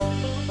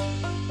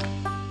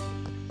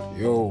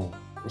Yo,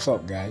 what's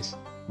up, guys?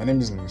 My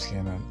name is Lewis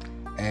Kenan,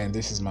 and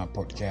this is my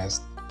podcast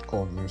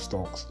called Lewis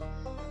Talks.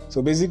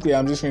 So basically,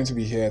 I'm just going to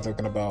be here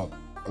talking about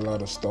a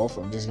lot of stuff.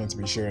 I'm just going to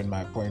be sharing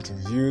my point of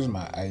views,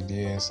 my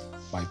ideas,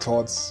 my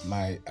thoughts,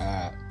 my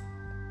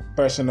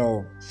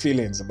personal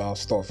feelings about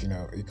stuff.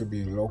 It could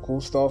be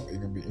local stuff, it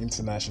could be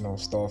international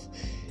stuff,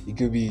 it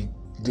could be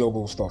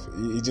global stuff.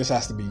 It just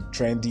has to be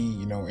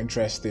trendy,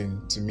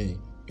 interesting to me.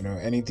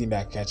 Anything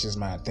that catches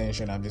my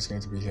attention, I'm just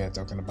going to be here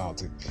talking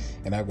about it,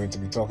 and I'm going to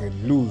be talking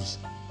loose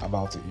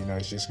about it.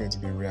 It's just going to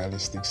be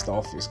realistic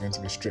stuff. It's going to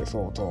be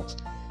straightforward talks.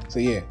 So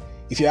yeah,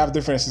 if you have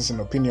differences in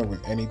opinion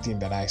with anything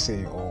that I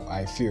say or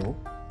I feel,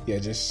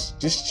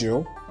 just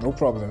chill, no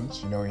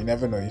problems. You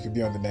never know, you could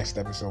be on the next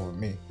episode with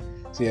me.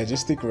 So yeah,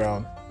 just stick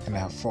around and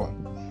have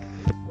fun.